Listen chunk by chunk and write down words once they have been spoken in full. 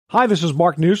Hi, this is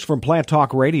Mark News from Plant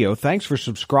Talk Radio. Thanks for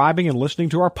subscribing and listening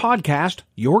to our podcast,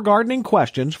 Your Gardening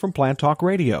Questions from Plant Talk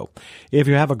Radio. If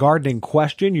you have a gardening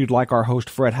question you'd like our host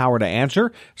Fred Howard to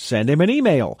answer, send him an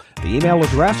email. The email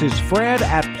address is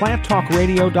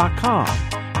fred@planttalkradio.com.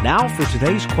 Now for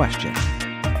today's question.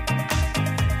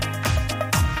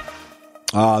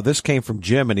 This came from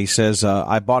Jim, and he says,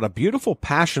 I bought a beautiful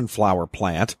passion flower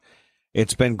plant.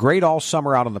 It's been great all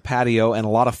summer out on the patio and a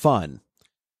lot of fun.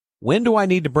 When do I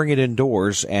need to bring it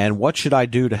indoors, and what should I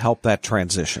do to help that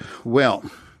transition? Well,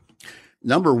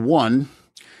 number one,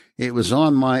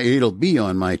 it'll be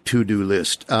on my to-do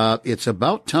list. It's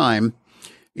about time,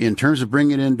 in terms of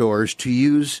bringing it indoors, to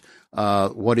use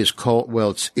what is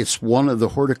called, it's one of the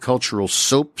horticultural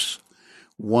soaps,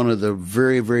 one of the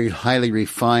very, very highly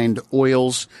refined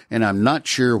oils, and I'm not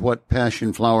sure what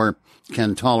passion flower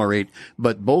can tolerate,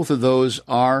 but both of those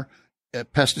are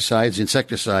pesticides,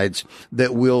 insecticides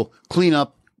that will clean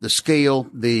up the scale,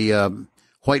 the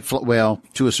white fly,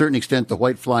 to a certain extent, the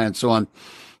white fly and so on.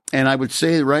 And I would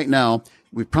say right now,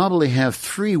 we probably have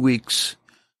 3 weeks,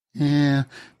 no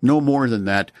more than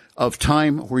that, of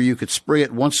time where you could spray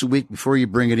it once a week before you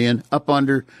bring it in, up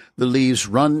under the leaves,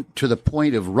 run to the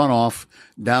point of runoff,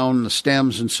 down the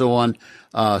stems and so on,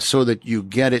 so that you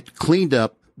get it cleaned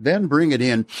up. Then bring it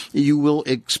in. You will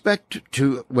expect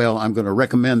to, I'm going to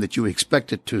recommend that you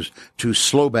expect it to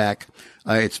slow back.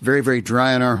 It's very, very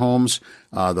dry in our homes.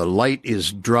 The light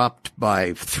is dropped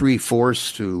by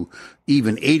 3/4 to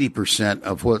even 80%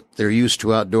 of what they're used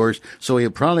to outdoors. So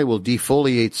it probably will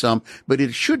defoliate some, but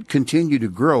it should continue to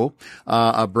grow.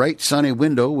 A bright sunny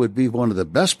window would be one of the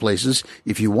best places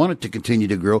if you want it to continue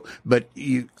to grow. But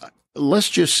let's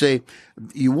just say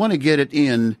you want to get it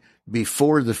in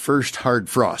before the first hard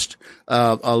frost.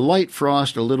 A light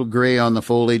frost, a little gray on the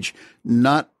foliage,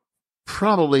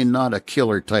 probably not a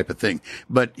killer type of thing,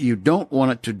 but you don't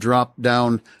want it to drop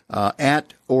down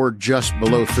at or just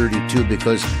below 32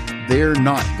 because they're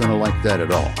not going to like that at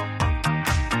all.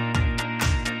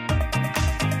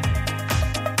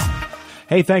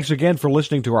 Hey, thanks again for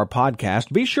listening to our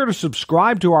podcast. Be sure to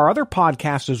subscribe to our other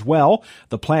podcasts as well,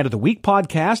 the Plant of the Week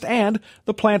podcast and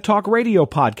the Plant Talk Radio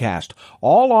podcast,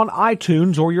 all on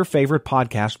iTunes or your favorite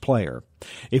podcast player.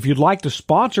 If you'd like to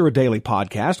sponsor a daily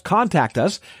podcast, contact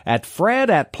us at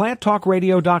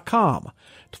fred@planttalkradio.com.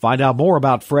 To find out more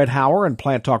about Fred Howard and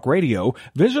Plant Talk Radio,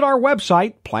 visit our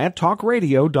website,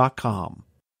 planttalkradio.com.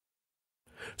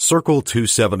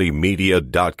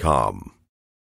 Circle270media.com